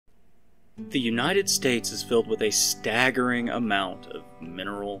The United States is filled with a staggering amount of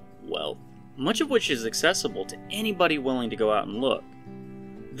mineral wealth, much of which is accessible to anybody willing to go out and look.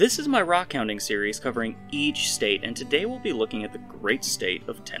 This is my rockhounding series covering each state, and today we'll be looking at the great state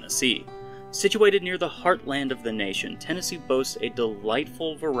of Tennessee. Situated near the heartland of the nation, Tennessee boasts a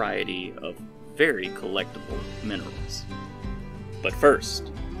delightful variety of very collectible minerals. But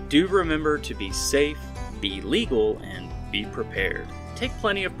first, do remember to be safe, be legal, and be prepared. Take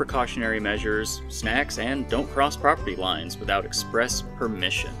plenty of precautionary measures, snacks, and don't cross property lines without express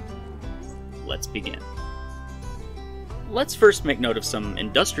permission. Let's begin. Let's first make note of some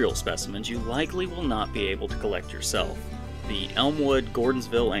industrial specimens you likely will not be able to collect yourself. The Elmwood,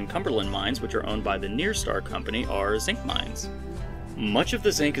 Gordonsville, and Cumberland mines, which are owned by the Nearstar Company, are zinc mines. Much of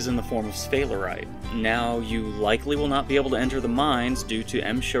the zinc is in the form of sphalerite. Now, you likely will not be able to enter the mines due to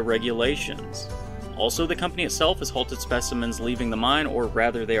MSHA regulations. Also, the company itself has halted specimens leaving the mine, or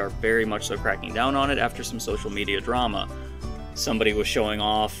rather they are very much so cracking down on it after some social media drama. Somebody was showing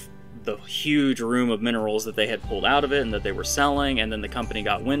off the huge room of minerals that they had pulled out of it and that they were selling, and then the company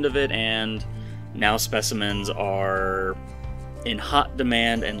got wind of it, and now specimens are in hot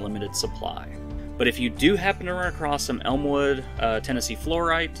demand and limited supply. But if you do happen to run across some Elmwood, Tennessee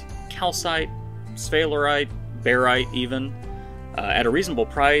fluorite, calcite, sphalerite, barite even, at a reasonable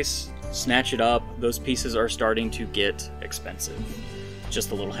price, snatch it up. Those pieces are starting to get expensive.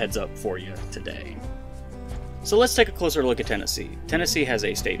 Just a little heads up for you today. So let's take a closer look at Tennessee. Tennessee has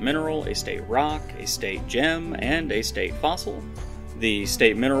a state mineral, a state rock, a state gem, and a state fossil. The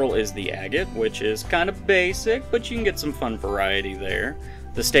state mineral is the agate, which is kind of basic, but you can get some fun variety there.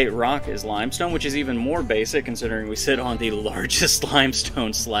 The state rock is limestone, which is even more basic considering we sit on the largest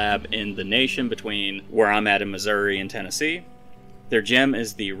limestone slab in the nation between where I'm at in Missouri and Tennessee. Their gem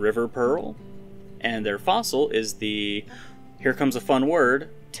is the river pearl, and their fossil is the, here comes a fun word,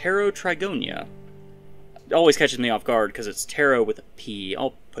 Tarotrigonia. It always catches me off guard because it's taro with a P.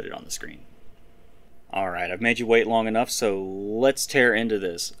 I'll put it on the screen. Alright, I've made you wait long enough, so let's tear into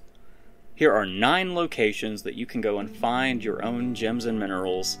this. Here are 9 locations that you can go and find your own gems and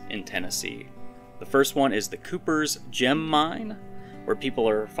minerals in Tennessee. The first one is the Cooper's Gem Mine, where people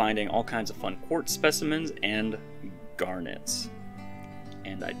are finding all kinds of fun quartz specimens and garnets.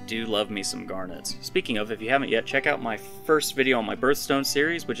 And I do love me some garnets. Speaking of, if you haven't yet, check out my first video on my birthstone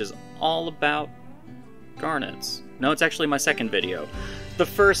series, which is all about garnets. No, it's actually my second video. The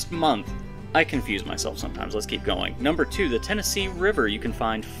first month. I confuse myself sometimes. Let's keep going. Number 2, the Tennessee River. You can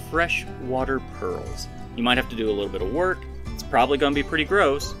find freshwater pearls. You might have to do a little bit of work. It's probably going to be pretty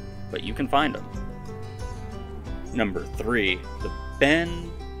gross, but you can find them. Number 3, the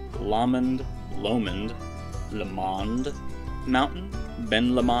Lomond Mountain.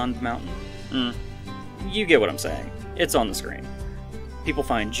 Lomond Mountain. You get what I'm saying. It's on the screen. People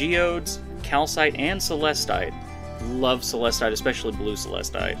find geodes, calcite, and celestite. Love celestite, especially blue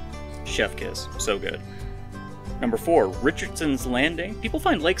celestite. Chef kiss. So good. Number 4, Richardson's Landing. People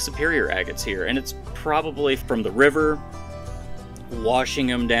find Lake Superior agates here, and it's probably from the river washing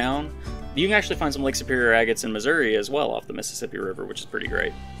them down. You can actually find some Lake Superior agates in Missouri as well off the Mississippi River, which is pretty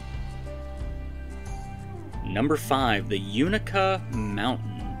great. Number 5, the Unica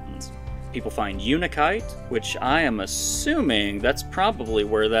Mountains. People find unicite, which I am assuming that's probably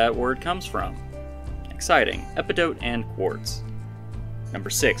where that word comes from. Exciting. Epidote and quartz. Number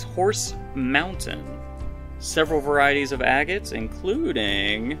 6, Horse Mountain. Several varieties of agates,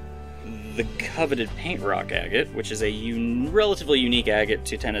 including the coveted paint rock agate, which is a relatively unique agate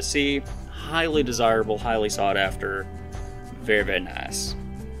to Tennessee. Highly desirable, highly sought after. Very, very nice.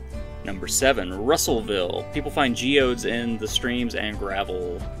 Number 7, Russellville. People find geodes in the streams and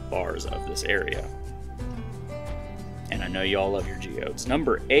gravel bars of this area. And I know you all love your geodes.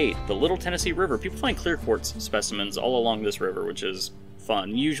 Number 8, the Little Tennessee River. People find clear quartz specimens all along this river, which is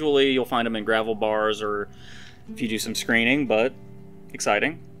fun. Usually you'll find them in gravel bars or if you do some screening, but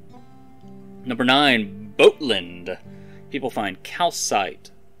exciting. Number 9, Boatland. People find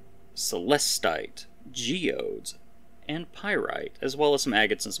calcite, celestite, geodes, and pyrite, as well as some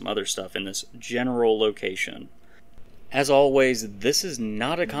agates and some other stuff in this general location. As always, this is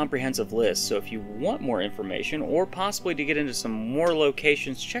not a comprehensive list, so if you want more information, or possibly to get into some more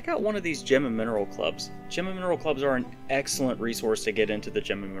locations, check out one of these gem and mineral clubs. Gem and mineral clubs are an excellent resource to get into the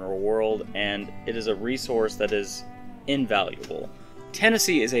gem and mineral world, and it is a resource that is invaluable.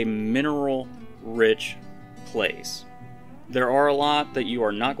 Tennessee is a mineral-rich place. There are a lot that you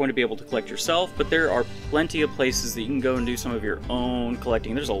are not going to be able to collect yourself, but there are plenty of places that you can go and do some of your own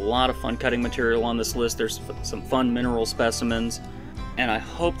collecting. There's a lot of fun cutting material on this list. There's some fun mineral specimens, and I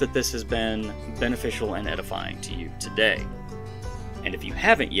hope that this has been beneficial and edifying to you today. And And if you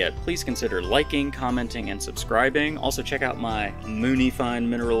haven't yet, please consider liking, commenting, and subscribing. Also check out my Mooney Find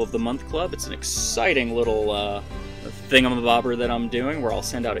Mineral of the Month Club. It's an exciting little thingamabobber that I'm doing where I'll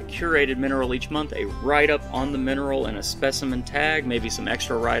send out a curated mineral each month, a write-up on the mineral and a specimen tag, maybe some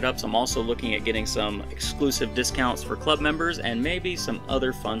extra write-ups. I'm also looking at getting some exclusive discounts for club members and maybe some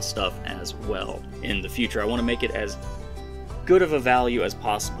other fun stuff as well in the future. I want to make it as good of a value as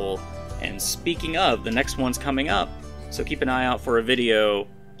possible. And speaking of, the next one's coming up, so keep an eye out for a video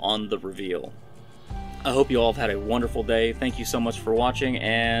on the reveal. I hope you all have had a wonderful day. Thank you so much for watching,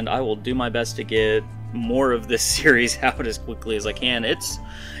 and I will do my best to get more of this series out as quickly as I can. It's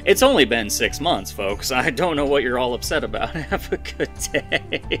only been 6 months, folks. I don't know what you're all upset about. Have a good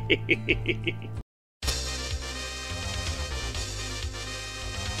day.